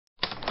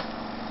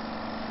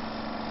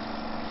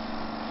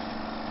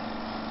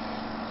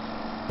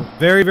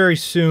Very, very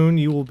soon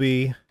you will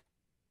be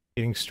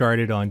getting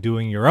started on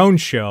doing your own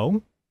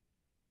show.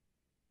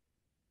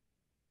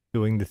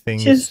 Doing the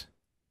things... Which is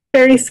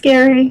very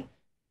scary.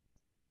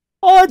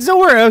 Oh, it's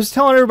nowhere. I was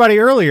telling everybody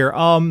earlier,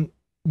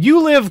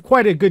 you live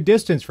quite a good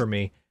distance from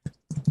me.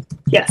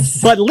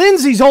 Yes. But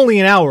Lindsay's only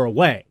an hour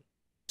away.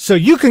 So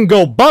you can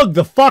go bug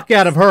the fuck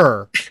out of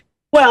her.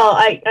 Well,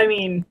 I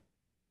mean,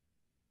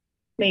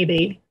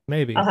 maybe.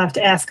 Maybe. I'll have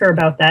to ask her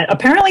about that.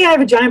 Apparently I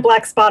have a giant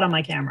black spot on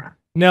my camera.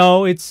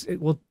 No, it's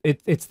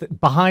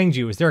behind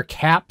you. Is there a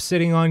cap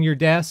sitting on your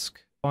desk?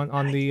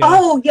 On the...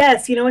 Oh,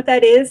 yes. You know what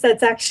that is?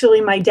 That's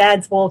actually my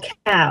dad's wool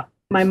cap.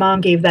 My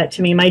mom gave that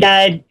to me. My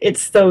dad,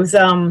 it's those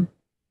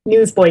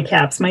newsboy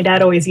caps. My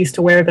dad always used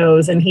to wear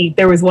those, and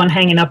there was one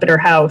hanging up at her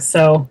house,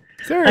 so...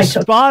 Is there a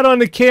spot on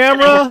the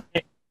camera?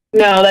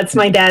 No, that's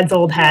my dad's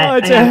old hat. Oh,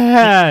 it's a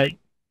hat.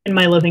 In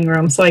my living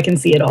room, so I can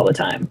see it all the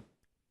time.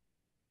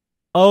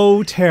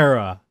 Oh,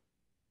 Tara.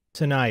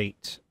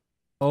 Tonight.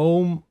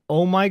 Oh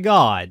my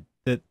God.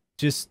 That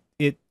just...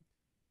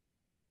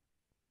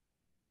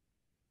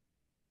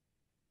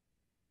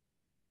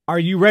 Are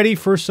you ready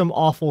for some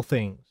awful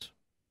things?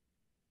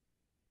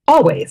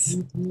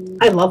 Always.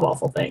 I love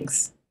awful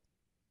things.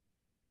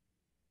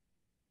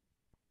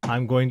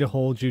 I'm going to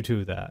hold you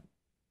to that.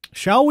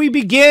 Shall we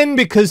begin?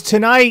 Because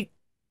tonight,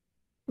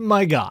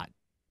 my God.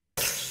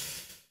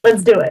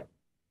 Let's do it.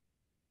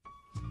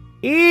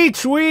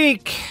 Each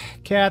week,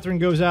 Catherine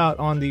goes out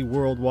on the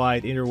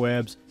worldwide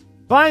interwebs,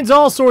 finds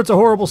all sorts of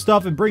horrible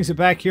stuff, and brings it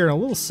back here in a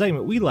little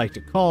segment we like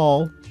to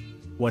call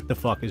What the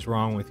Fuck is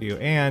Wrong with You?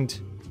 And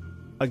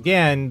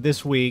again,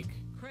 this week,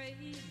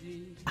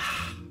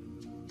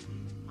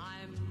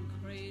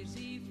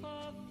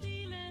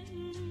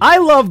 I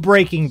love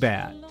Breaking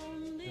Bad.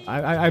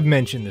 I've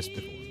mentioned this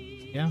before.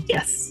 Yeah?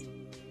 Yes.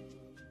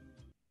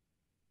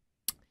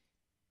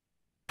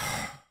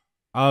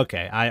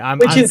 Okay,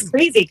 Which is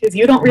crazy, because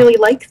you don't really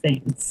like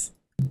things.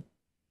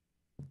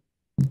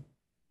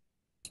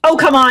 Oh,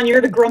 come on,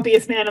 you're the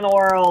grumpiest man in the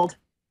world.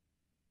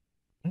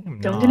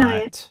 Don't deny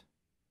it.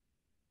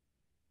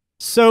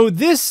 So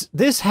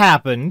this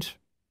happened,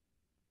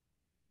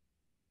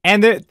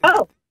 and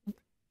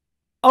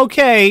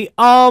okay,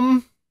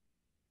 well,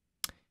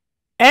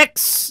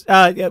 it's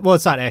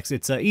not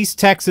it's a East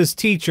Texas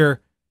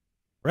teacher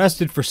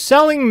arrested for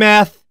selling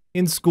meth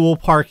in school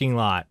parking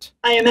lot.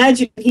 I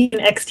imagine he's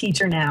an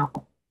ex-teacher now.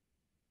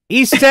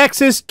 East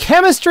Texas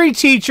chemistry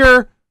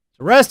teacher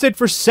arrested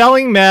for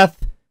selling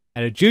meth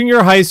at a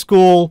junior high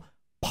school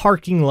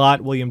parking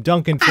lot. William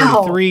Duncan,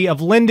 43,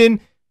 of Linden,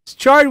 is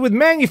charged with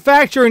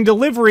manufacture and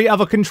delivery of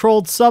a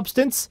controlled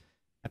substance.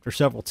 After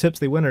several tips,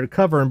 they went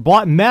undercover and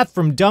bought meth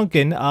from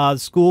Duncan. The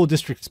school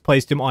district has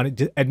placed him on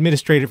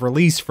administrative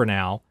release for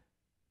now.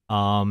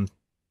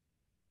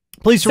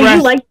 Police arrest. So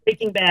you like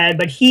Breaking Bad,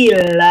 but he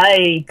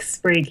likes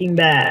Breaking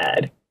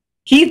Bad.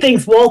 He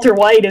thinks Walter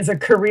White is a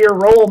career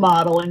role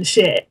model and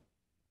shit.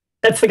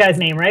 That's the guy's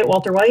name, right?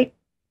 Walter White?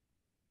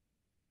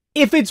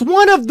 If it's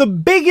one of the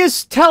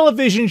biggest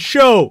television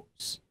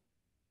shows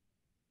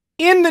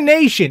in the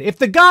nation, if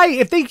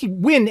they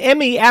win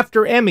Emmy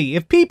after Emmy,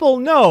 if people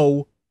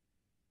know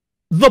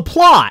the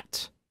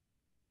plot,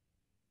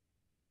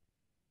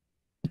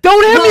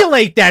 don't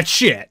emulate that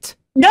shit.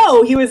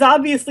 No, he was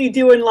obviously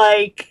doing,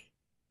 like,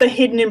 the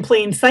hidden in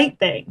plain sight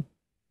thing.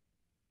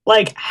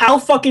 Like, how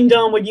fucking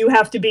dumb would you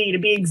have to be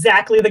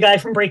exactly the guy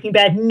from Breaking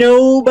Bad?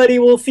 Nobody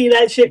will see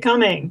that shit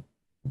coming.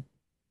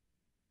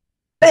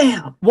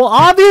 Bam! Well,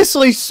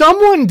 obviously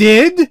someone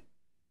did.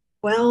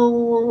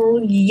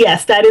 Well,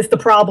 yes, that is the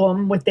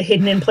problem with the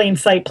hidden in plain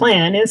sight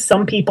plan, is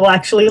some people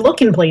actually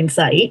look in plain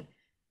sight,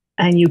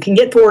 and you can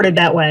get thwarted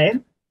that way.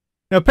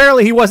 Now,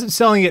 apparently he wasn't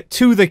selling it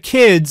to the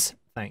kids,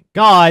 thank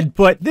God,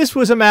 but this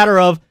was a matter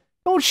of,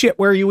 don't shit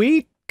where you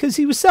eat, because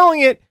he was selling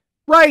it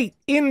right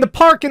in the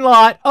parking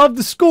lot of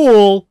the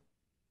school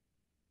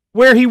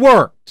where he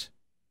worked.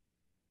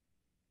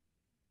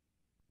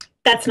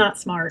 That's not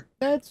smart.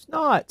 That's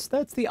not.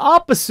 That's the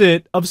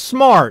opposite of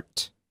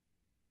smart.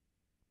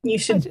 You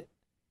should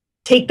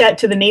take that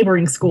to the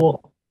neighboring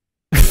school.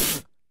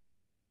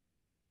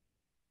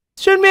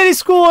 Shouldn't be any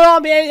school at all,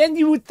 man. And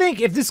you would think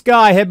if this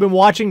guy had been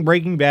watching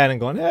Breaking Bad and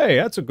going, hey,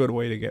 that's a good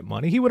way to get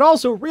money, he would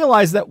also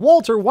realize that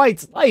Walter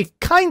White's life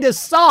kind of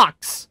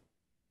sucks.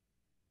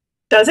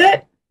 Does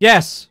it?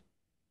 Yes.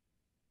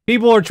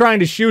 People are trying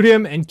to shoot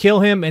him and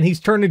kill him, and he's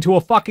turned into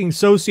a fucking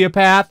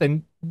sociopath,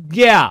 and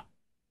yeah.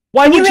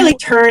 Why would you really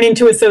turn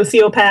into a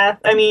sociopath?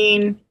 I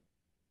mean,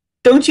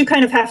 don't you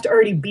kind of have to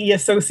already be a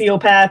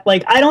sociopath?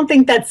 Like, I don't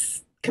think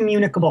that's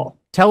communicable.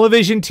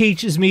 Television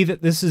teaches me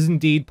that this is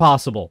indeed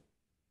possible.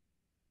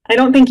 I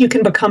don't think you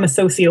can become a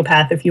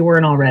sociopath if you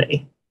weren't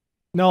already.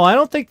 No, I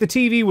don't think the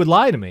TV would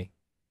lie to me.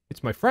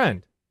 It's my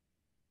friend.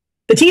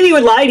 The TV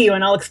would lie to you,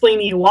 and I'll explain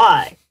to you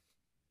why.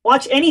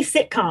 Watch any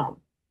sitcom,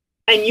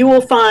 and you will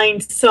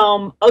find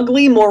some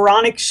ugly,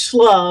 moronic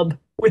schlub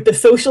with the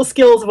social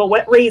skills of a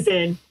wet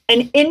raisin,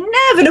 and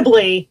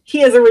inevitably, he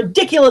has a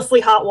ridiculously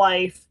hot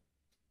wife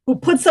who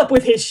puts up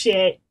with his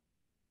shit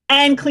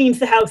and cleans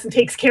the house and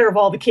takes care of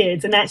all the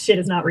kids, and that shit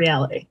is not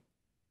reality.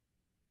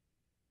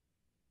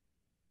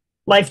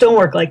 Life don't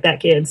work like that,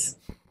 kids.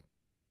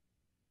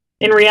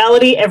 In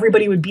reality,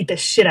 everybody would beat the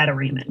shit out of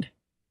Raymond.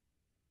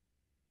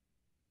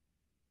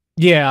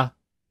 Yeah.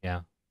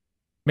 Yeah.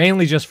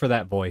 Mainly just for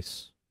that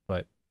voice,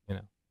 but, you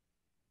know.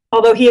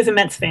 Although he is a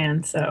Mets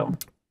fan, so.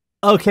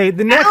 Okay,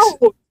 the next...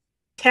 Ow!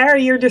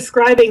 Carrie, you're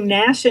describing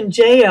Nash and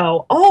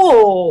J.O.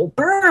 Oh,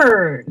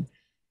 burn.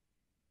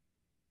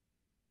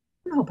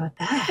 I don't know about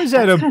that. Is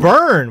that a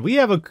burn? We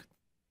have a...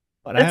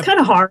 That's kind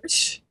of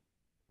harsh.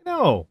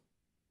 No.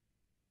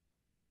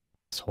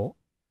 Asshole.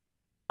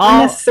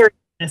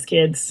 Unnecessariness,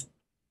 kids.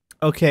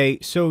 Okay,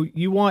 so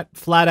you want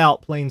flat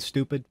out plain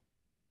stupid?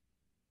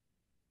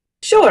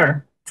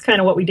 Sure. It's kind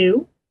of what we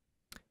do.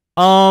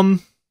 I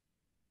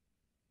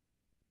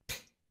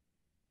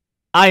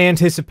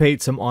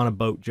anticipate some on a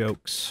boat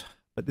jokes,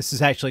 but this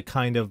is actually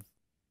kind of...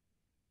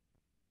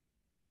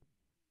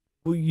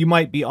 You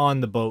might be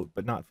on the boat,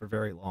 but not for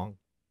very long.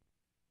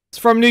 It's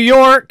from New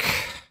York.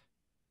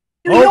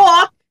 New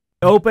York!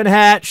 Open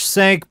hatch,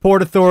 sank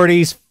Port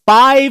Authority's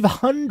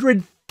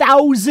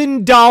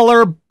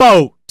 $500,000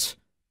 boat.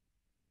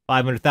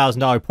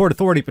 $500,000 Port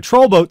Authority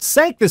patrol boat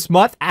sank this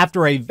month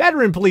after a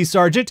veteran police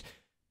sergeant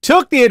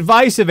took the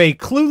advice of a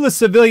clueless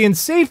civilian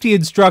safety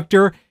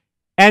instructor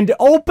and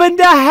opened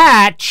a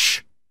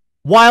hatch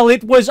while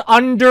it was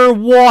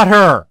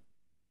underwater.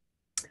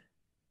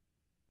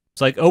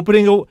 It's like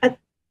opening a...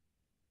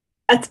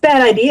 That's a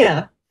bad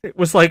idea. It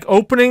was like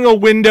opening a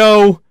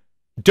window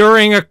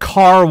during a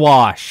car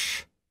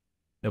wash.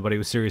 Nobody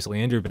was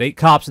seriously injured, but 8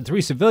 cops and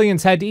 3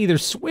 civilians had to either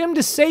swim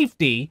to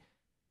safety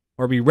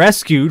or be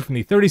rescued from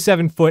the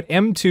 37-foot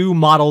M2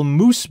 model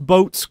Moose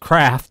Boats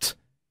craft.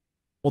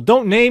 Well,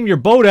 don't name your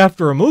boat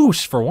after a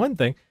moose, for one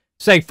thing.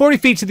 Sank 40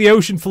 feet to the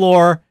ocean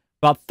floor,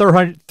 about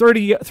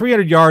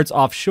 300 yards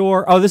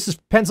offshore. Oh, this is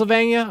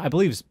Pennsylvania? I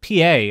believe it's PA.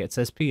 It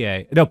says PA.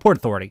 No, Port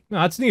Authority.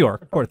 No, it's New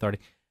York. Port Authority.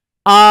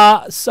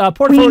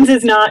 Port Queens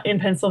is not in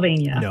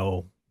Pennsylvania.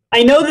 No.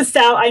 I know the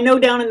South. I know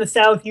down in the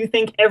South, you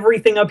think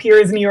everything up here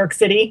is New York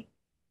City.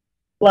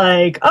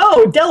 Like,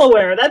 oh,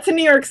 Delaware, that's in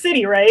New York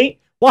City, right?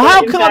 Well, but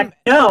how come? Fact,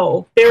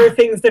 no, there are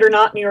things that are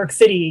not New York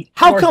City.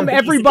 How come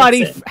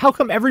everybody? How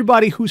come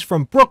everybody who's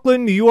from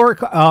Brooklyn, New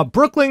York,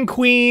 Brooklyn,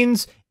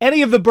 Queens,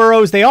 any of the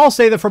boroughs, they all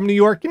say they're from New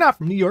York? You're not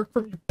from New York.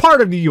 You're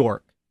part of New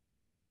York.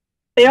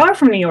 They are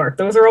from New York.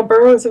 Those are all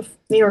boroughs of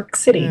New York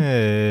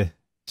City.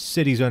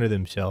 Cities unto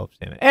themselves.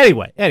 Damn it.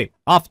 Anyway,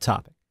 off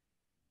topic.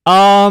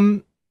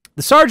 The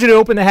sergeant who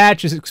opened the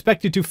hatch is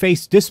expected to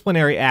face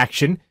disciplinary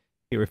action.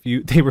 They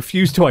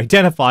refuse to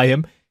identify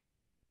him.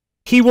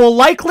 He will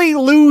likely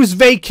lose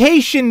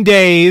vacation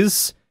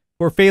days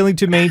for failing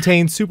to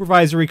maintain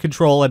supervisory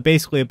control and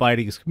basically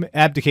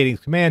abdicating his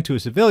command to a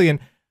civilian.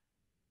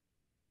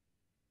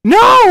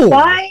 No!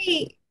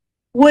 Why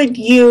would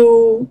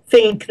you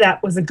think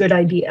that was a good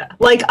idea?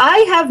 Like, I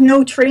have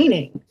no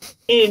training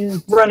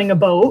in running a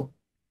boat.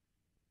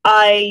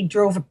 I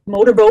drove a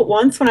motorboat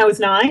once when I was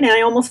 9, and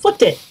I almost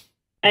flipped it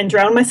and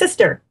drowned my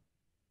sister.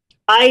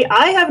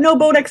 I have no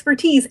boat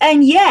expertise,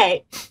 and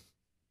yet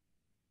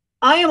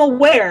I am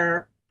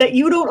aware that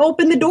you don't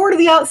open the door to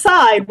the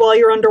outside while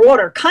you're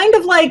underwater. Kind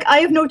of like I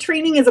have no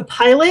training as a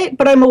pilot,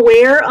 but I'm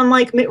aware,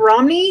 unlike Mitt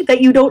Romney,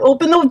 that you don't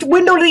open the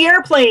window to the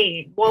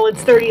airplane while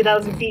it's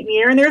 30,000 feet in the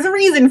air, and there's a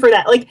reason for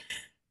that. Like,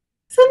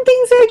 some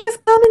things are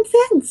just common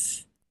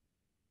sense.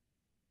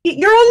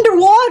 You're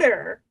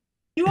underwater.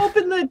 You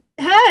open the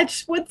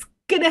hatch, what's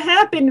going to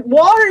happen?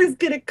 Water's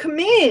going to come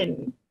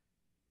in.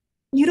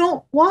 You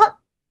don't want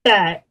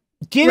that.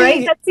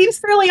 Right? That seems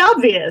fairly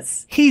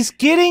obvious. He's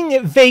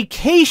getting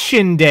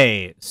vacation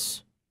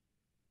days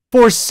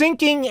for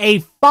sinking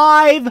a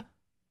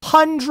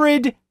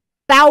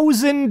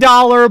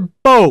 $500,000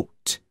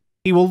 boat.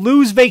 He will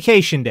lose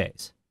vacation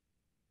days.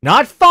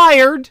 Not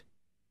fired.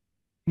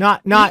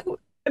 Not. I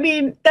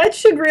mean, that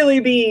should really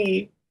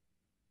be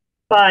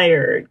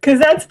fired, because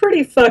that's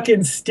pretty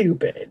fucking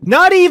stupid.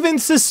 Not even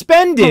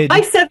suspended.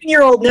 My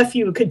 7-year-old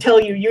nephew could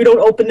tell you don't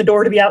open the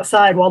door to the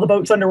outside while the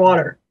boat's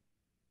underwater.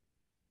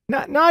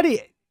 Not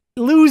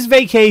lose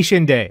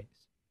vacation days.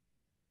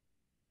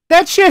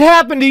 That shit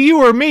happened to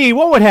you or me.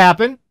 What would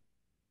happen?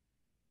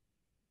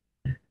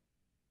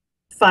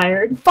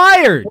 Fired.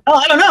 Fired. Well,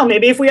 I don't know.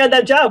 Maybe if we had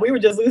that job, we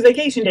would just lose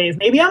vacation days.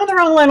 Maybe I'm in the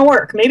wrong line of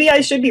work. Maybe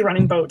I should be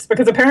running boats,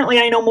 because apparently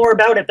I know more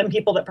about it than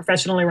people that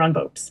professionally run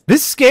boats.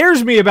 This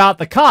scares me about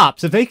the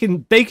cops. If they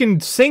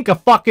can sink a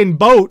fucking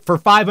boat for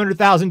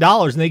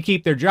 $500,000 and they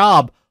keep their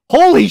job.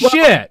 Holy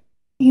shit.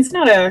 He's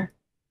not a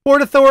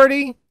Port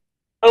Authority.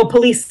 Oh,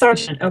 police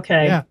sergeant.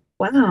 Okay. Yeah.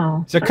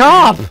 Wow. It's a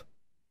cop.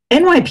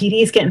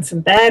 NYPD's getting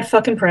some bad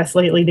fucking press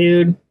lately,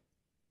 dude.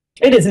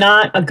 It is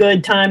not a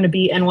good time to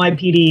be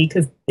NYPD,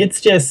 because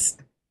it's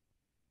just,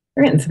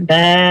 we're getting some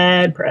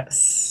bad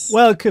press.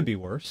 Well, it could be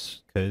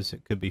worse, because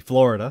it could be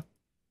Florida.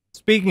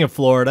 Speaking of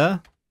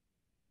Florida.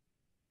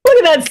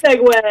 Look at that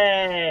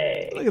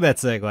segue. Look at that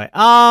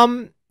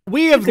segue.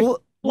 We have...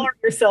 Flart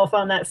yourself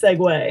on that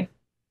segue.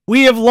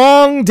 We have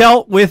long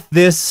dealt with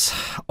this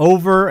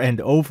over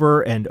and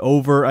over and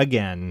over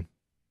again.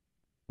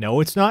 No,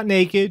 it's not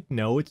naked.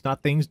 No, it's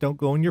not things don't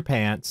go in your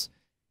pants.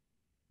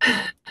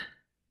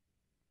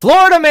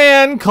 Florida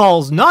man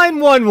calls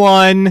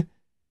 911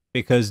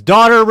 because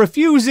daughter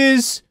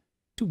refuses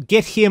to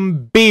get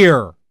him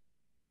beer.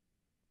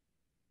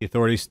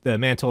 The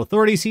man told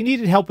authorities he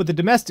needed help with the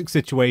domestic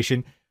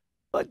situation,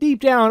 but deep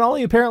down, all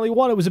he apparently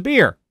wanted was a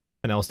beer.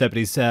 Pinellas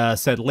deputies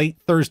said late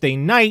Thursday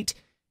night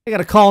they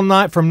got a call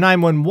from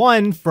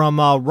 911 from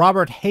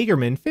Robert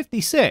Hagerman,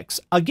 56.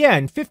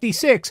 Again,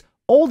 56,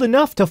 old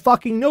enough to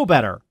fucking know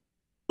better.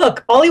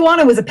 Look, all he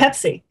wanted was a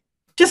Pepsi.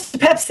 Just a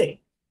Pepsi.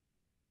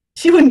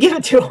 She wouldn't give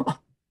it to him.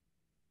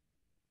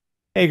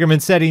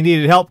 Hagerman said he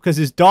needed help because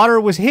his daughter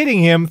was hitting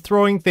him,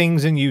 throwing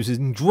things, and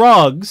using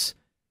drugs.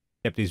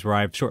 Deputies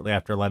arrived shortly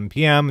after 11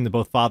 p.m., and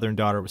both father and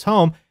daughter was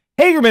home.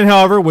 Hagerman,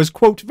 however, was,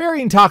 quote,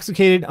 very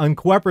intoxicated,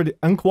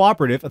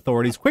 uncooperative.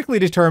 Authorities quickly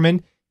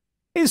determined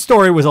his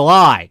story was a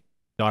lie.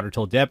 Daughter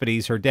told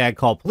deputies her dad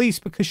called police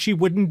because she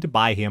wouldn't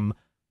buy him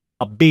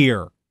a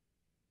beer.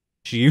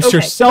 She used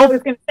herself. I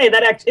was going to say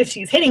that if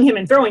she's hitting him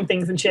and throwing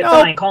things and shit,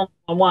 fine, call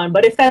 911.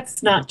 But if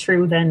that's not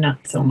true, then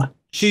not so much.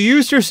 She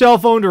used her cell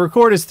phone to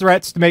record his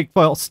threats to make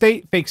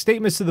fake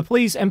statements to the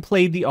police and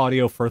played the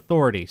audio for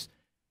authorities.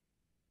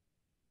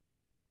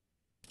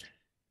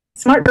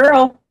 Smart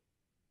girl.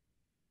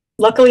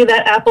 Luckily,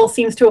 that apple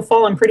seems to have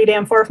fallen pretty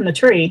damn far from the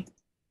tree.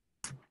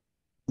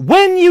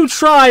 When you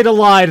try to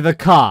lie to the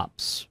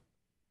cops,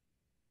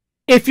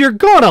 if you're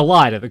gonna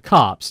lie to the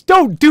cops,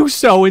 don't do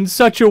so in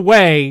such a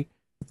way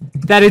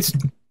that it's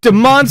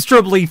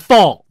demonstrably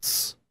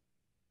false.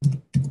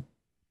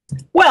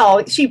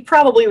 Well, she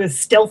probably was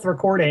stealth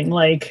recording.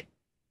 Like,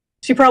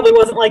 she probably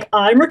wasn't like,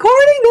 I'm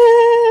recording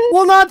this.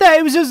 Well, not that.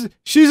 It was just,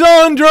 she's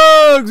on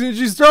drugs and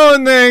she's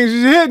throwing things.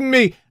 She's hitting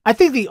me. I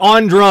think the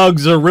on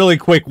drugs are a really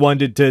quick one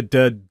to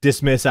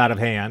dismiss out of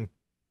hand.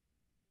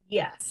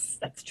 Yes,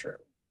 that's true.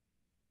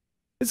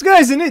 This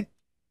guy's in it.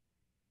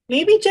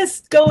 Maybe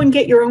just go and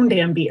get your own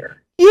damn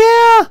beer.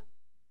 Yeah.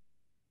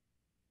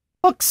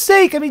 Fuck's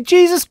sake. I mean,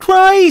 Jesus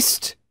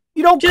Christ.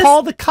 You don't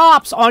call the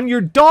cops on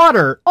your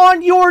daughter.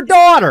 On your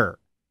daughter.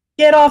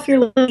 Get off your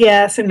little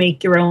ass and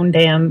make your own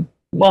damn...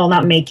 Well,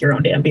 not make your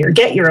own damn beer.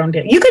 Get your own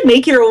damn... You could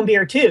make your own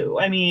beer, too.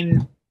 I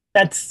mean,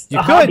 that's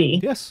a hobby.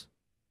 Yes.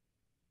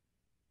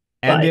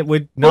 And but it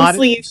would not...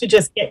 Mostly you should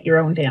just get your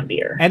own damn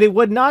beer. And it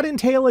would not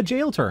entail a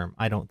jail term,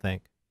 I don't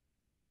think.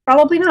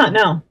 Probably not,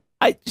 no.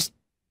 I just...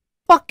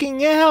 Fucking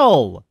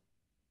hell.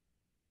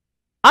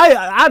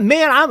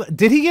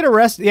 Did he get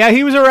arrested? Yeah,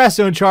 he was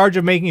arrested in charge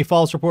of making a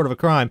false report of a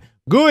crime.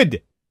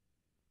 Good.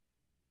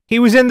 He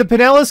was in the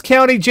Pinellas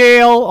County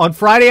Jail on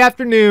Friday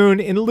afternoon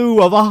in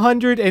lieu of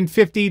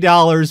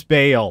 $150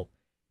 bail.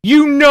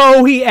 You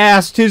know he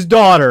asked his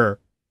daughter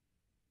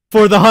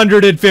for the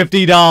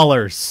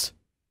 $150.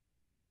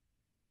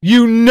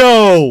 You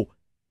know.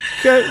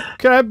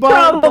 Can I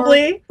borrow?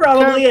 Probably,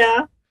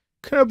 yeah.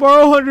 Can I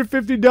borrow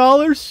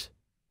 $150?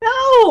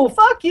 No,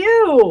 fuck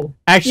you.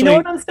 Actually, you know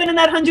what I'm spending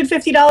that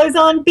 $150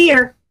 on?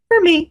 Beer.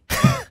 For me.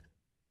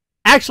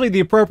 Actually,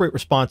 the appropriate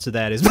response to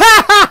that is...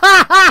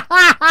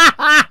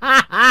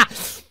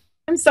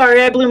 I'm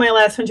sorry, I blew my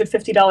last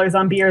 $150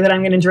 on beer that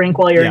I'm going to drink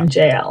while you're in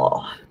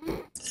jail.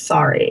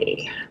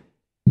 Sorry.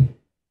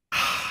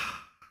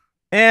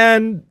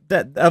 And,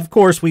 that, of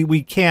course,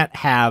 we can't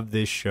have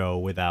this show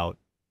without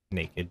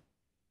naked.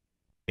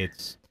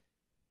 It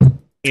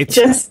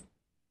just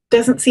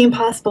doesn't seem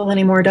possible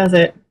anymore, does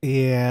it?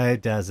 Yeah,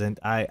 it doesn't.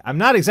 I'm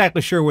not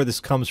exactly sure where this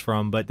comes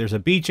from, but there's a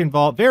beach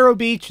involved. Vero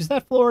Beach, is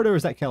that Florida or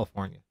is that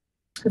California?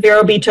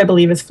 Vero Beach, I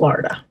believe, is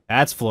Florida.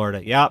 That's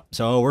Florida. Yep.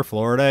 So we're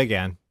Florida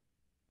again.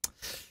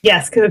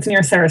 Yes, because it's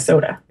near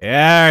Sarasota.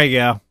 Yeah, there you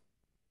go.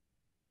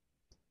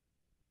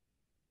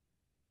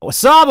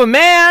 Wasaba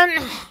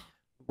man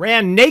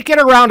ran naked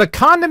around a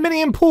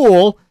condominium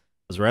pool,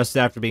 was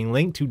arrested after being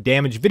linked to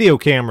damaged video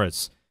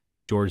cameras.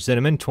 George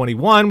Zinneman,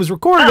 21, was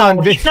recorded on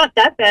video. He's not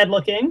that bad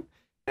looking.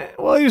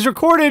 Well, he was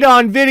recorded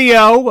on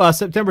video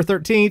September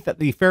 13th at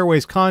the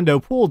Fairways condo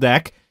pool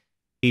deck.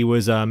 He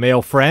was a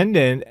male friend,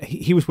 and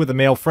he was with a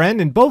male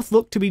friend, and both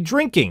looked to be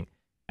drinking.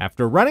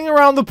 After running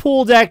around the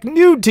pool deck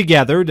nude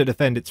together to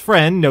defend its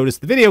friend,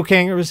 noticed the video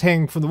cameras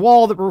hanging from the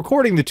wall that were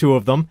recording the two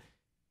of them.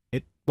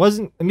 It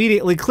wasn't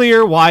immediately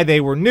clear why they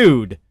were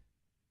nude.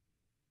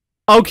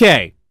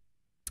 Okay,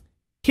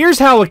 here's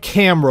how a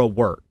camera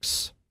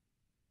works.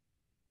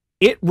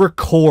 It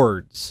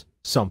records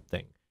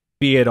something,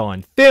 be it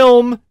on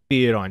film,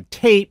 be it on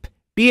tape,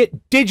 be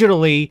it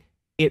digitally,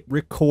 it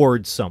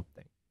records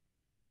something.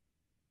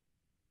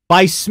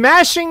 By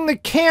smashing the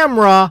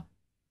camera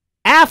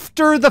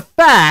after the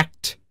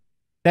fact,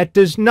 that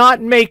does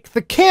not make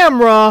the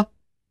camera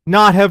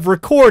not have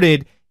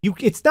recorded.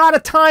 It's not a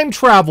time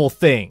travel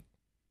thing.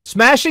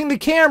 Smashing the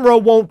camera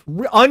won't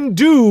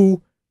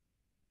undo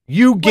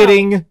you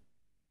getting...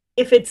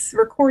 If it's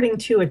recording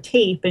to a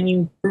tape and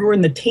you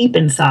ruin the tape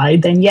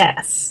inside, then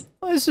yes.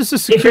 Well, this is a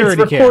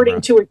security camera.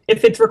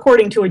 If it's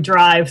recording to a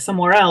drive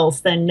somewhere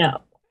else, then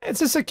no.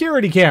 It's a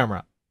security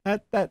camera.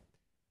 That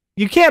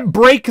you can't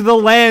break the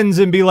lens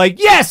and be like,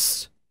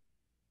 yes!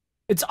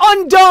 It's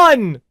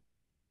undone!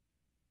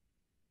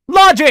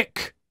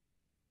 Logic!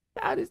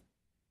 That is...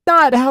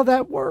 not how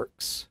that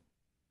works.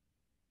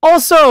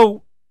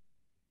 Also,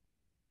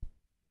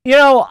 you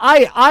know,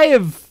 I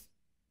have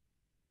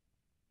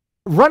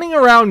running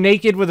around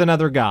naked with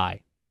another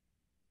guy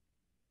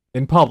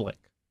in public.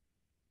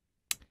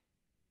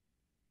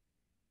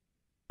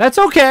 That's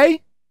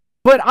okay,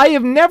 but I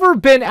have never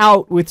been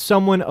out with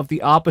someone of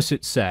the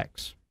opposite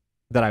sex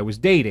that I was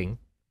dating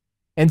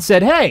and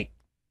said, hey,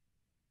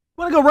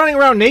 want to go running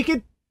around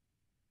naked?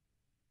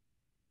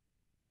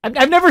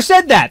 I've never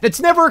said that. That's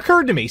never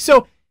occurred to me.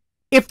 So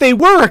if they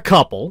were a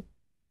couple,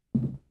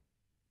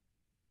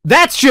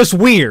 that's just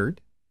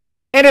weird.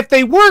 And if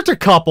they weren't a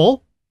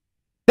couple,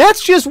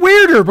 that's just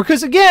weirder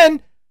because,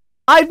 again,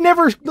 I've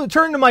never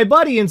turned to my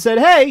buddy and said,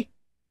 hey,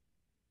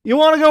 you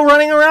want to go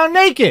running around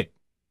naked?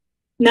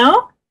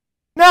 No?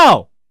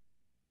 No.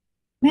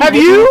 Man, have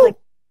you?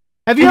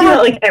 Have you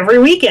ever, like, every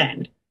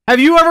weekend? Have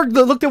you ever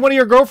looked at one of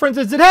your girlfriends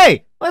and said,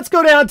 hey, let's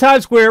go down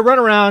Times Square, run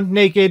around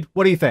naked?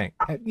 What do you think?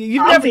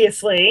 You've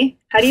Obviously. Never...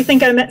 How do you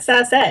think I met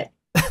Sassette?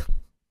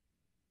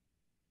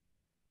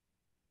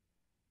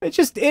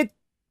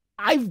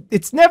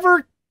 It's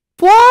never...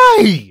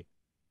 Why?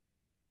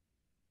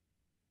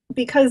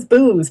 Because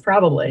booze,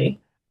 probably.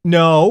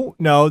 No,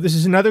 this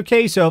is another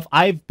case of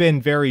I've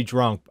been very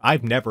drunk.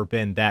 I've never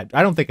been that...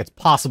 I don't think it's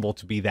possible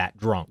to be that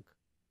drunk.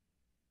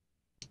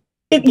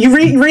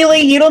 Really?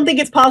 You don't think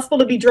it's possible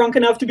to be drunk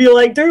enough to be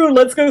like, dude,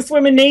 let's go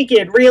swimming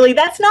naked? Really?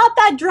 That's not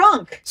that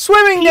drunk.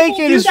 Swimming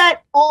naked do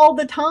that all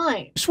the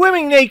time.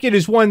 Swimming naked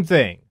is one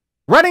thing.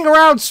 Running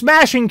around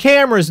smashing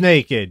cameras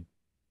naked.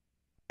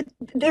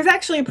 There's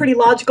actually a pretty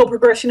logical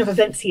progression of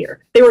events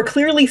here. They were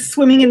clearly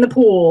swimming in the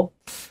pool.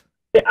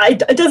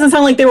 It doesn't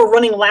sound like they were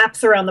running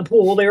laps around the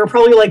pool. They were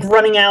probably like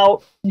running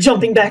out,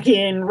 jumping back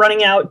in,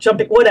 running out,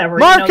 jumping, whatever.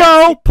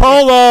 Marco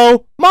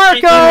Polo!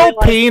 Marco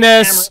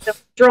Penis!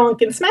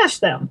 Drunk and smash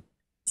them.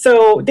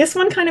 So this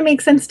one kind of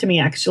makes sense to me,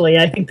 actually.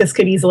 I think this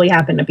could easily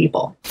happen to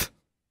people.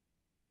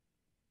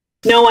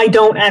 No, I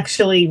don't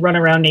actually run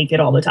around naked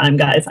all the time,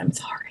 guys. I'm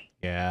sorry.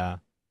 Yeah.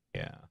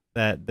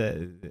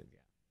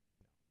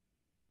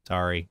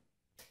 Sorry.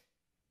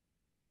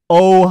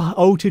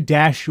 Oh, to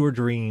dash your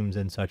dreams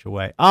in such a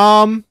way.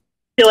 I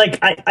feel like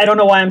I don't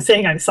know why I'm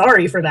saying I'm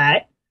sorry for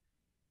that.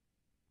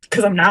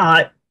 Because I'm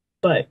not.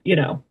 But, you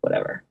know,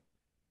 whatever.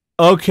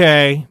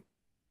 Okay.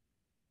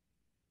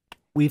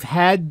 We've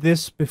had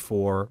this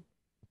before,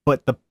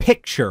 but the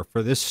picture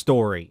for this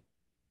story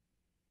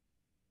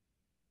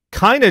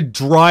kind of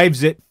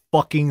drives it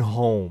fucking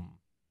home.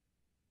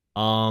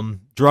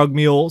 Drug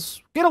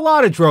mules. Get a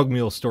lot of drug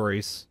mule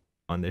stories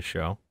on this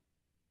show.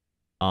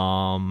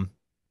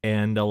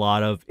 And a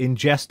lot of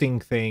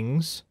ingesting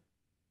things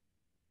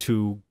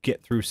to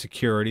get through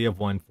security of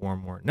one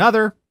form or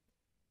another.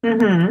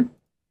 Mm-hmm.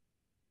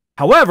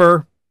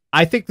 However,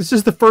 I think this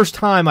is the first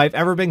time I've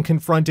ever been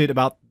confronted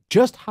about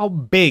just how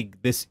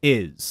big this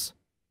is.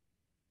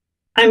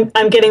 I'm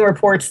getting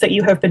reports that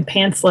you have been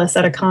pantsless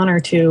at a con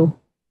or two.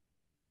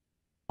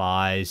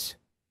 Lies.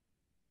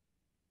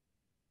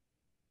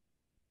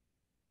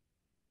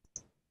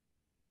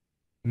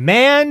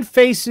 Man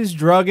faces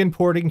drug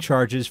importing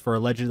charges for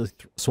allegedly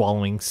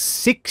swallowing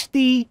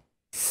 66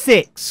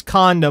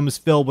 condoms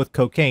filled with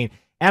cocaine.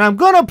 And I'm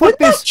going to put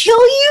this... That kill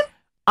you?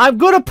 I'm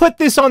going to put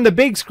this on the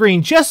big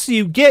screen just so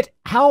you get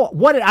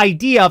what an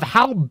idea of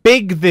how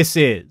big this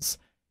is.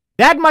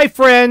 That, my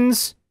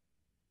friends,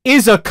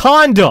 is a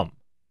condom.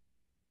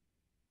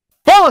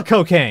 Full of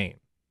cocaine.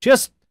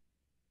 Just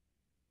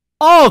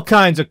all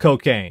kinds of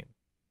cocaine.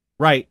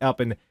 Right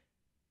up in...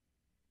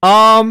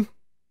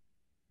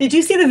 Did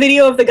you see the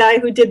video of the guy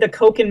who did the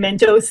Coke and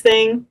Mentos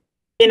thing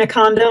in a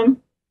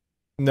condom?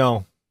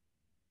 No.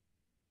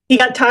 He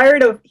got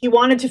tired of, he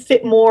wanted to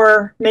fit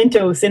more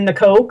Mentos in the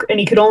Coke, and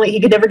he could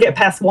never get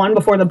past one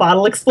before the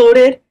bottle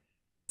exploded.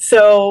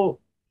 So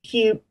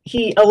he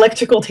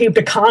electrical taped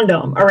a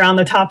condom around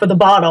the top of the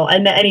bottle,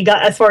 and he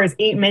got as far as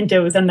 8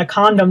 Mentos, and the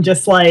condom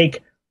just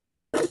like,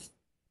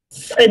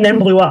 and then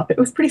blew up. It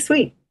was pretty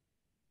sweet.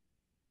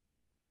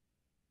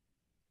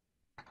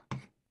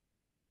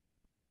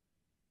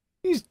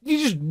 You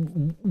just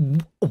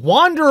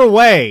wander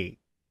away.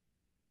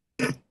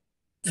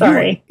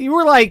 Sorry. You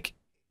were like,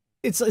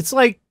 it's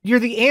like you're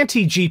the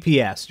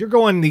anti-GPS. You're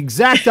going the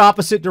exact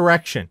opposite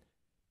direction.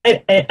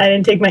 I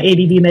didn't take my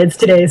ADD meds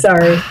today,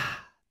 sorry.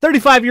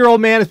 35-year-old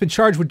man has been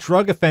charged with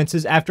drug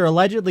offenses after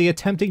allegedly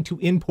attempting to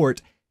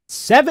import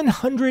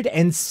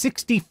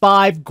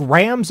 765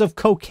 grams of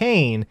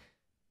cocaine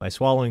by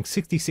swallowing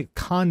 66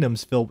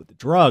 condoms filled with the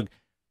drug.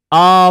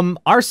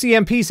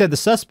 RCMP said the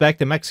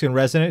suspect, a Mexican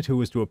resident who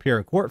was to appear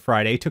in court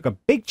Friday, took a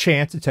big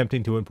chance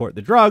attempting to import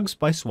the drugs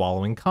by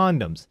swallowing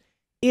condoms.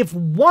 If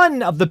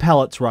one of the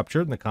pellets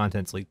ruptured and the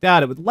contents leaked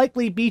out, it would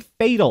likely be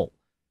fatal.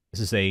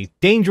 This is a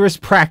dangerous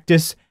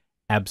practice.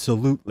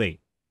 Absolutely.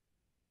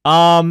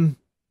 Yeah.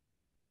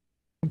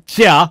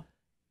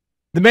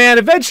 The man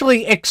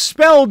eventually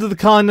expelled the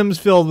condoms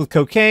filled with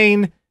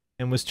cocaine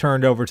and was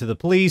turned over to the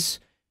police.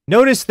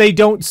 Notice they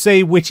don't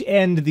say which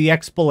end the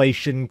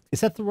expellation...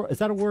 Is that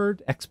a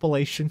word?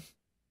 Expellation?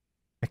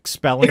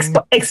 Expelling?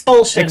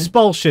 Expulsion.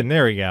 Expulsion.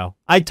 There we go.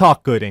 I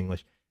talk good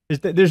English.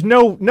 There's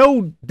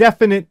no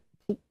definite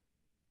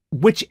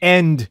which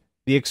end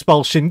the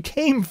expulsion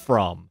came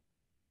from.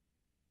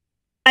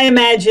 I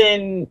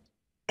imagine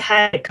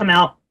had it come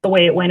out the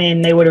way it went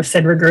in, they would have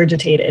said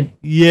regurgitated.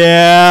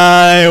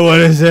 Yeah, they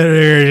would have said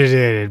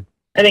regurgitated.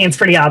 I think it's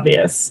pretty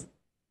obvious.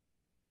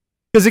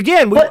 Because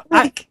again,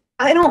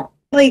 I don't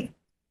like.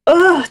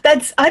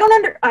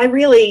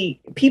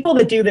 People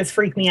that do this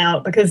freak me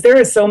out because there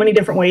are so many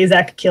different ways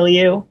that could kill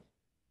you.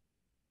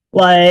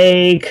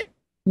 Like,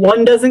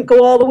 one doesn't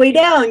go all the way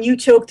down, you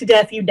choke to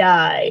death, you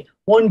die.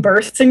 One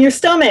bursts in your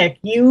stomach,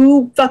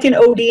 you fucking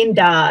OD and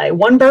die.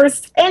 One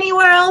bursts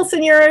anywhere else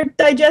in your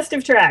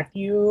digestive tract,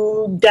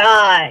 you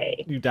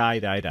die. You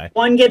die.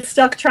 One gets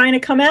stuck trying to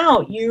come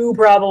out, you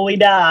probably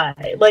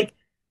die. Like,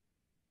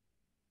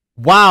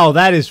 wow,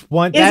 that is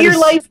one. Is your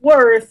life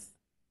worth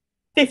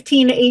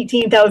 $15,000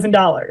 to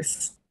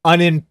 $18,000?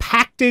 An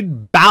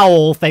impacted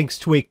bowel thanks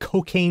to a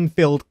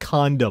cocaine-filled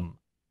condom.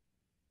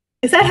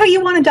 Is that how you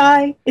want to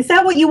die? Is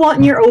that what you want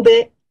in your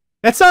obit?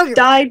 That's not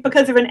died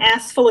because of an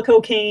ass full of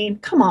cocaine.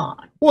 Come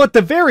on. Well, at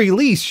the very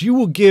least, you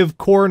will give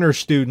coroner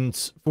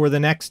students for the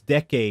next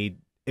decade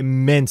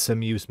immense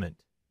amusement.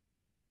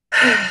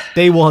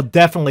 They will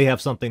definitely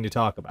have something to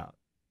talk about.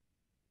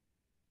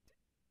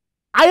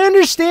 I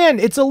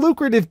understand it's a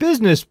lucrative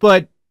business,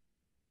 but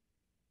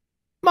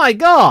my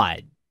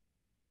God.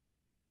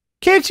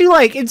 Can't you,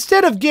 like,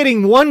 instead of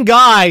getting one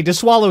guy to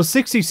swallow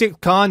 66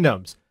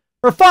 condoms,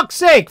 for fuck's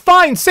sake,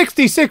 find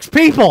 66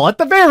 people at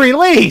the very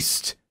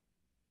least?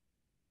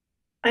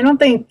 I don't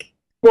think,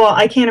 well,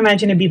 I can't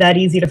imagine it'd be that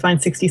easy to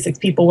find 66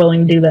 people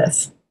willing to do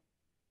this.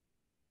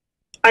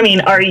 I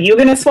mean, are you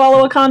going to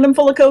swallow a condom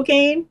full of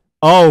cocaine?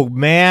 Oh,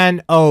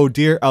 man. Oh,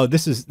 dear. Oh,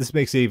 this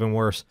makes it even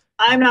worse.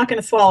 I'm not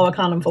going to swallow a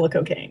condom full of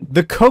cocaine.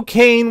 The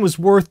cocaine was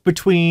worth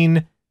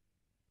between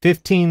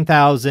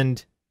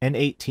 $15,000 and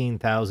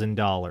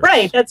 $18,000.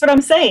 Right, that's what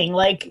I'm saying.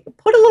 Like,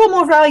 put a little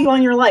more value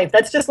on your life.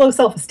 That's just low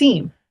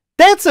self-esteem.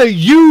 That's a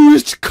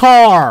used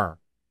car.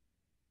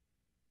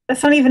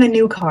 That's not even a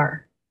new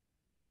car.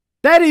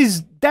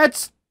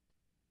 That's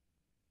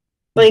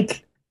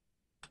like,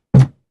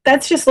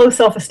 that's just low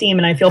self-esteem,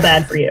 and I feel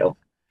bad for you.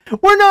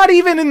 We're not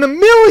even in the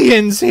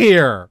millions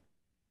here.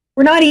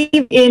 We're not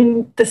even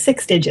in the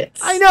 6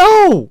 digits. I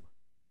know.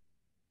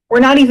 We're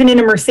not even in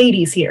a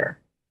Mercedes here.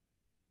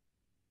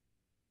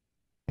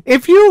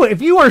 If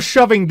you are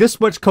shoving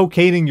this much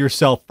cocaine in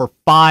yourself for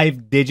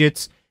 5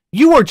 digits,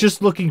 you are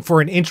just looking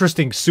for an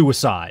interesting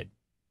suicide,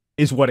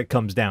 is what it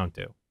comes down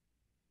to.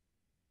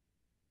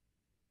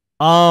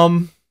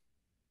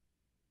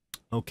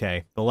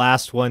 Okay, the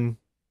last one.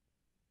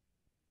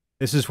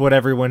 This is what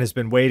everyone has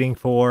been waiting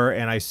for,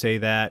 and I say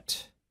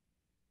that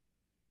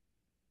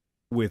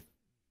with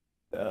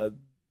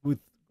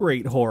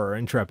great horror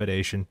and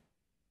trepidation,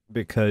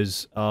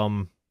 because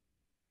the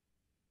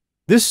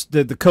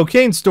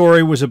cocaine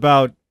story was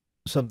about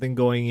something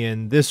going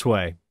in this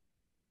way.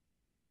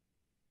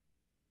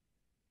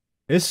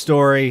 This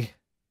story,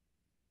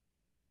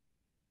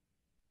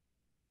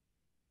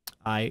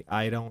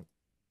 I don't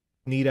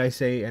need I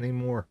say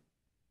anymore.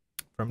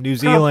 From New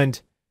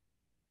Zealand,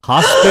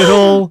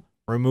 hospital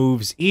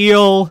removes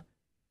eel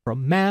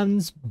from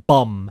man's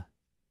bum.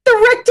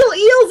 The rectal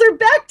eels are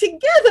back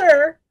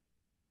together!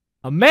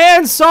 A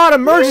man sought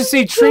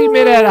emergency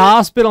treatment at a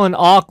hospital in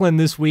Auckland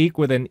this week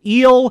with an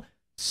eel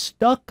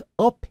stuck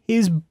up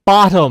his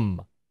bottom.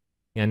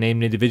 The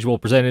unnamed individual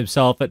presented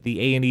himself at the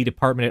A&E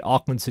department at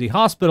Auckland City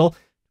Hospital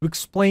to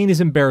explain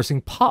his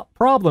embarrassing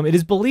problem. It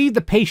is believed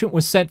the patient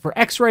was sent for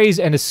x-rays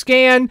and a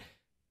scan,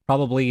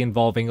 probably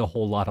involving a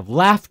whole lot of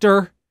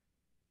laughter,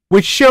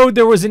 which showed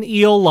there was an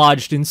eel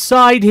lodged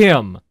inside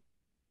him.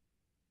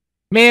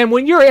 Man,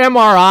 when your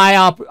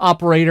MRI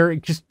operator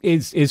just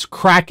is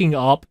cracking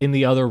up in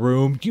the other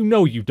room, you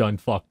know you've done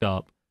fucked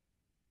up.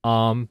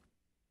 The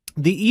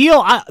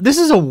eel, this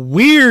is a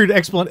weird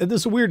explanation.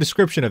 This is a weird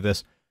description of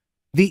this.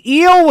 The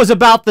eel was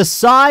about the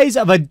size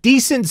of a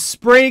decent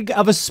sprig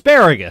of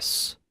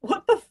asparagus.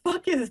 What the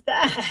fuck is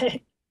that?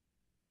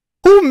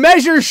 Who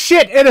measures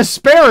shit in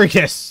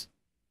asparagus?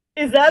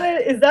 Is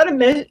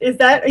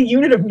that a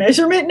unit of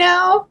measurement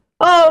now?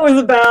 Oh, it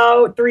was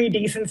about 3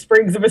 decent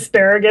sprigs of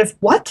asparagus.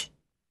 What?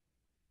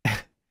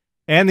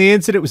 And the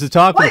incident was the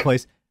talk of the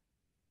place.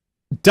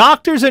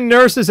 Doctors and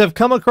nurses have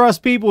come across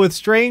people with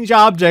strange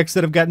objects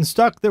that have gotten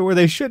stuck there where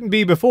they shouldn't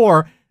be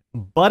before,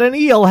 but an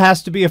eel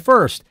has to be a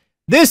first.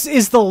 This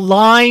is the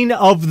line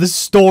of the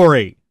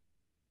story.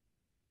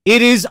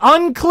 It is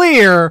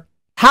unclear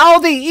how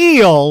the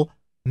eel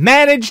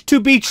managed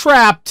to be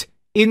trapped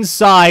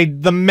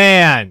inside the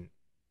man.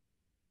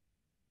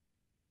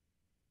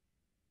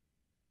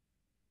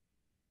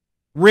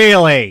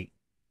 Really?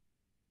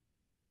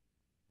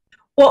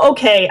 Well,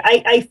 okay,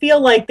 I feel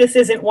like this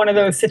isn't one of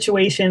those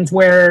situations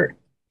where,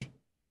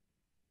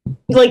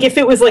 like, if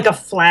it was like a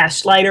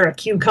flashlight or a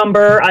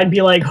cucumber, I'd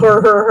be like,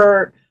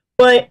 her.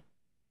 But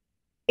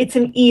it's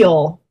an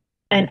eel.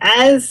 And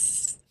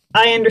as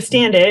I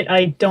understand it.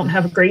 I don't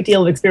have a great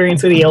deal of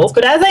experience with eels,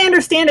 but as I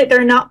understand it,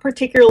 they're not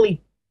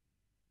particularly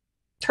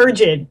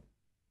turgid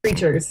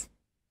creatures.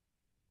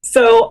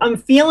 So I'm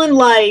feeling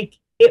like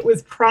it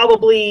was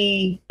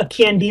probably a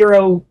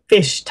Candiro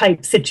fish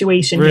type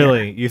situation.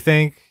 Really? You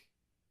think?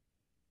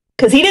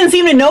 Because he didn't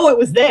seem to know it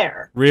was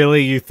there.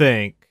 Really? You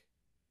think?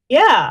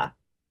 Yeah.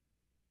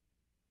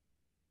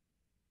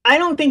 I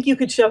don't think you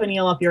could shove an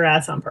eel up your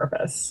ass on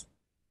purpose,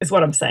 is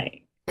what I'm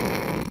saying.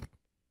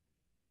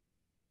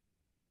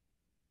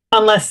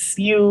 Unless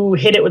you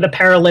hit it with a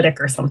paralytic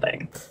or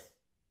something.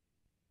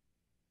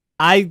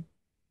 I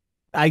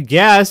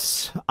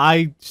guess. Why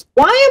am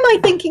I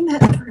thinking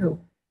that through?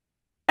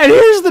 And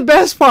here's the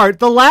best part.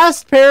 The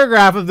last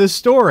paragraph of this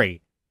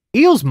story.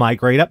 Eels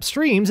migrate up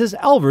streams as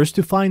elvers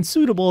to find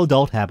suitable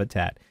adult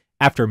habitat.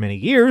 After many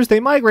years, they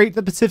migrate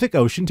to the Pacific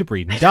Ocean to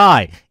breed and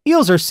die.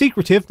 Eels are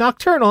secretive,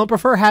 nocturnal, and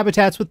prefer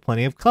habitats with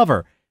plenty of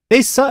cover.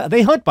 They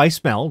hunt by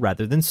smell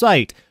rather than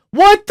sight.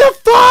 What the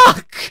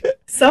fuck?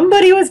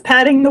 Somebody was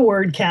padding the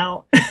word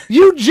count.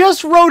 You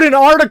just wrote an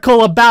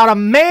article about a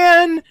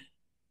man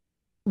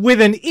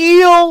with an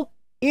eel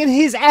in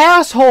his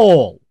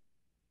asshole.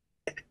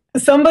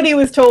 Somebody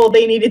was told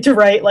they needed to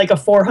write like a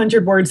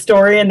 400-word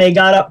story, and they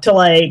got up to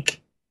like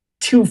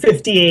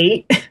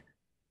 258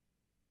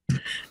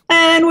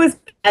 and was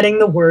padding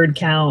the word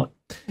count.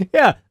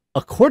 Yeah.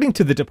 According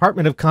to the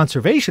Department of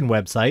Conservation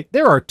website,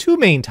 there are two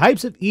main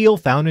types of eel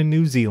found in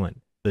New Zealand.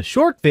 The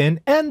short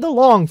fin and the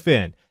long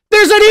fin.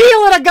 There's an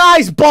eel in a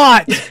guy's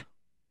butt!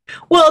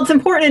 Well, it's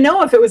important to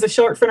know if it was a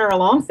short fin or a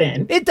long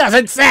fin. It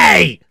doesn't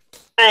say!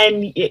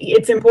 And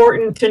it's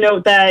important to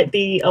note that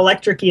the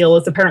electric eel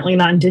is apparently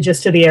not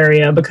indigenous to the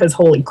area because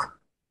holy crap.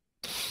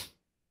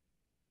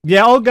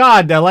 Yeah, oh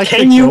god, the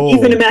electric Can you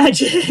even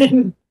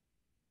imagine?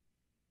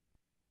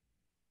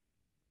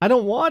 I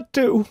don't want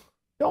to.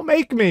 Don't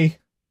make me.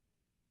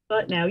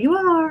 But now you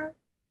are.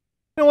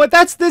 You know what?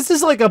 This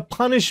is like a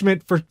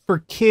punishment for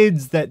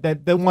kids that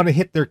want to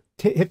hit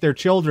their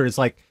children. It's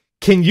like,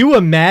 can you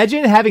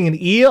imagine having an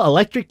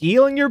electric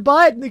eel in your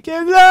butt? And the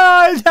kids, no,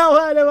 I don't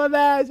want to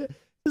imagine.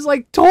 It's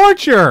like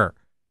torture.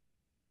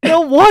 I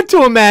don't want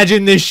to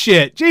imagine this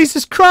shit.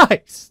 Jesus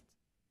Christ.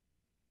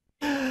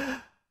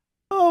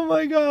 Oh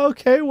my god.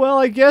 Okay, well,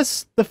 I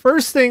guess the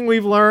first thing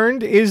we've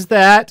learned is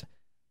that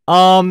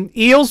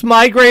eels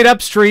migrate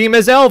upstream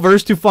as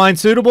elvers to find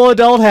suitable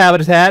adult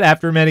habitat.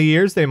 After many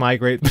years, they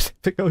migrate to the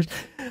Pacific Ocean.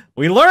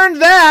 We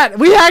learned that.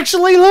 We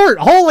actually learned.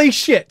 Holy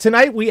shit.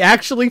 Tonight, we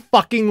actually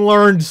fucking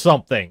learned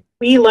something.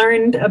 We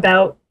learned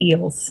about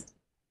eels.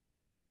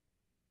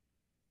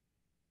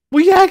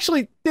 We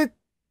actually did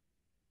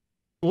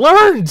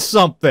learn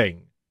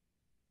something.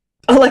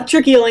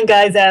 Electric eel in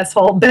guy's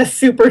asshole. Best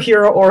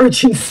superhero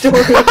origin story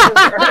ever.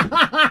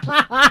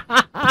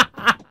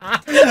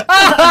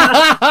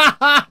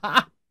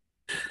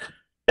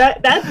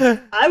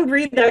 That I would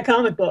read that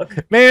comic book.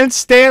 Man,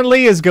 Stan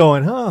Lee is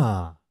going,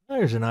 huh,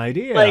 there's an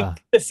idea.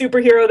 Like the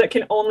superhero that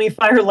can only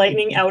fire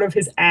lightning out of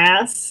his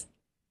ass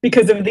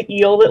because of the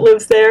eel that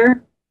lives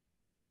there.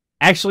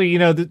 Actually, you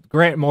know,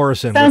 Grant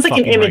Morrison sounds like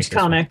an Image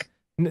comic.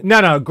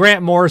 No,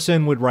 Grant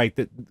Morrison would write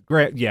that.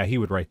 Yeah, he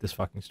would write this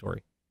fucking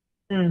story.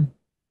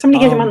 Somebody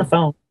get him on the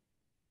phone.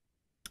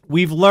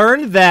 We've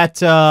learned that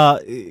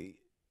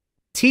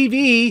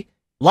TV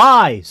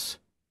lies.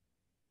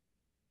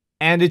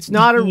 And it's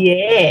not a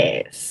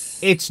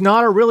it's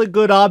not a really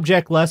good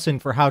object lesson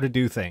for how to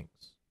do things.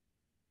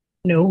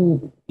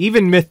 No.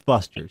 Even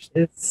Mythbusters.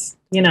 It's,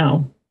 you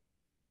know,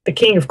 the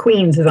King of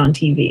Queens is on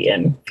TV,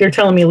 and if you're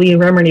telling me Lee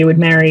Remini would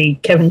marry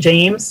Kevin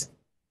James.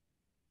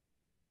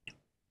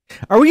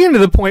 Are we getting to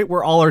the point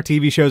where all our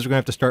TV shows are going to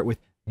have to start with,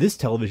 this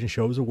television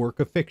show is a work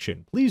of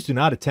fiction. Please do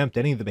not attempt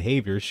any of the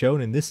behaviors shown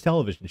in this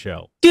television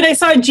show. Dude, I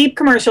saw a Jeep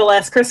commercial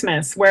last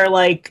Christmas where,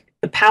 like,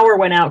 the power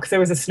went out because there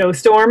was a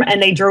snowstorm, and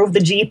they drove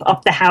the Jeep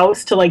up the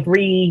house to, like,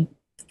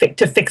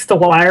 fix the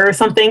wire or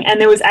something,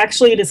 and there was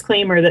actually a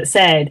disclaimer that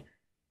said,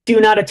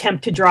 do not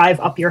attempt to drive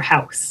up your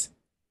house.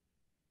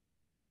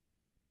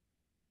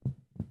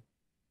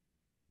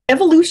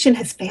 Evolution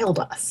has failed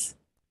us.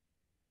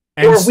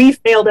 Or we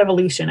failed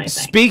evolution, I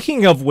think.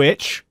 Speaking of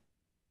which,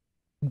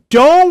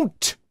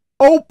 don't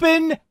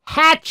open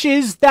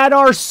hatches that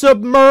are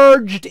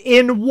submerged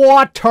in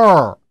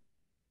water.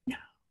 No.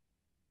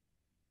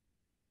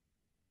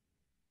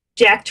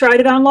 Jack tried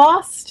it on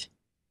Lost.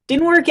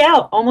 Didn't work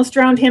out. Almost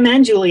drowned him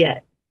and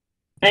Juliet.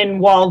 And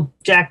while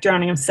Jack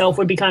drowning himself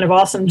would be kind of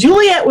awesome,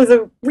 Juliet was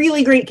a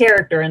really great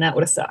character, and that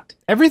would have sucked.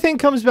 Everything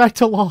comes back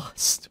to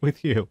Lost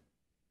with you.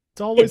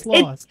 It's always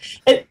Lost.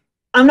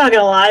 I'm not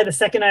going to lie. The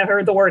second I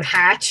heard the word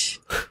hatch,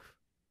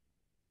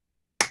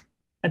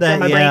 that's where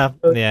my brain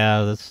goes.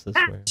 Yeah, that's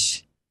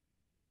hatch.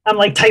 I'm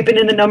like typing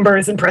in the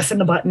numbers and pressing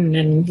the button,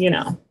 and, you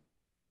know,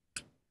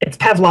 it's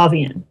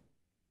Pavlovian.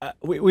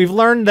 We've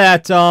learned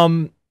that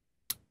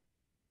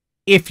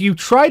if you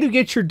try to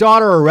get your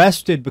daughter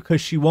arrested because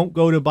she won't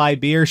go to buy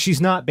beer,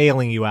 she's not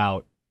bailing you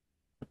out.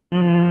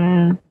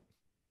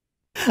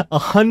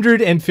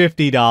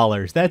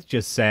 $150. That's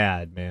just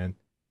sad, man.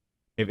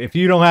 If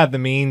you don't have the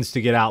means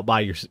to get out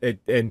by your...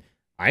 And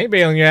I ain't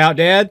bailing you out,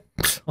 Dad.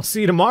 I'll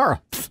see you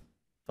tomorrow.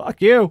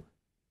 Fuck you.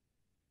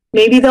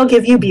 Maybe they'll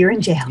give you beer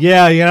in jail.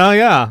 Yeah,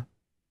 yeah.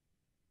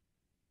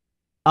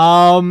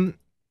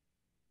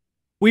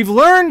 We've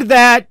learned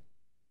that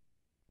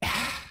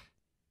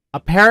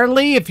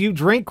apparently if you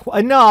drink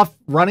enough,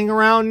 running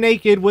around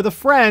naked with a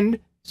friend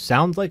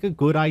sounds like a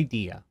good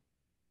idea.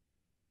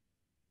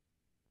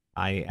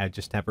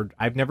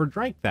 I've never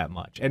drank that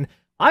much. And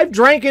I've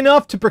drank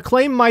enough to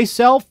proclaim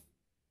myself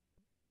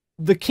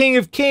the King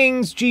of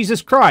Kings,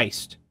 Jesus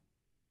Christ.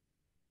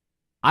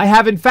 I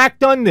have in fact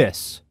done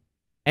this.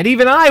 And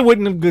even I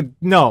wouldn't have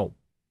no.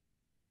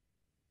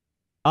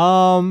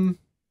 And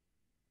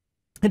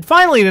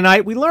finally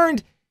tonight we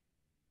learned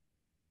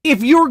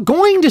if you're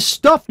going to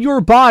stuff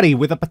your body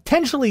with a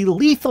potentially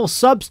lethal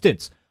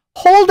substance,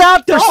 hold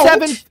out for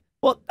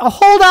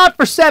hold out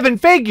for 7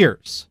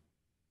 figures.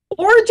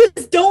 Or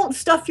just don't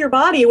stuff your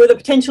body with a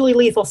potentially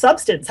lethal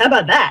substance. How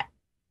about that?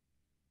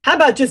 How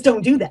about just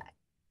don't do that?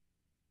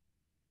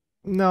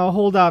 No,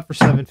 hold out for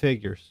 7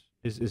 figures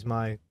is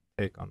my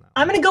take on that.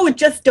 I'm going to go with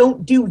just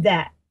don't do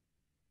that.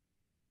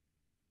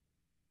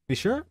 You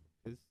sure?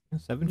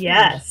 7 figures?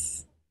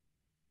 Yes.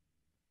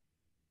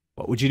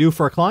 What would you do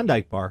for a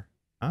Klondike bar?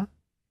 Huh?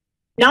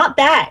 Not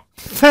that.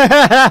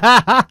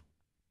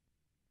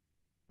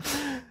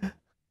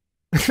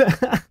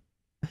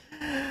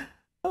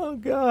 Oh,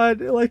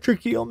 God.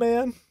 Electric Eel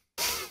Man.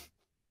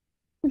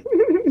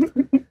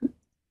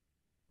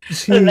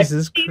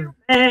 Jesus Christ.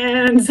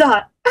 And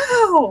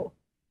ow!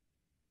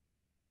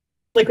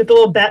 Like with the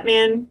little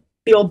Batman,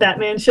 the old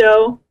Batman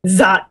show.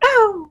 Zot,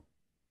 ow!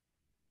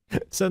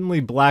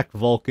 Suddenly Black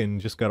Vulcan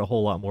just got a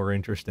whole lot more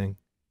interesting.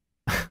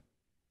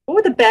 What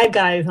would the bad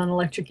guys on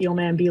Electric Eel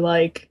Man be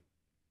like?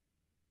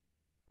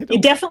 You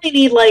definitely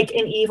need like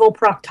an evil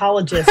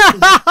proctologist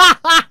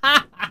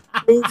to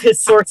prove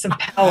his source of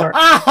power.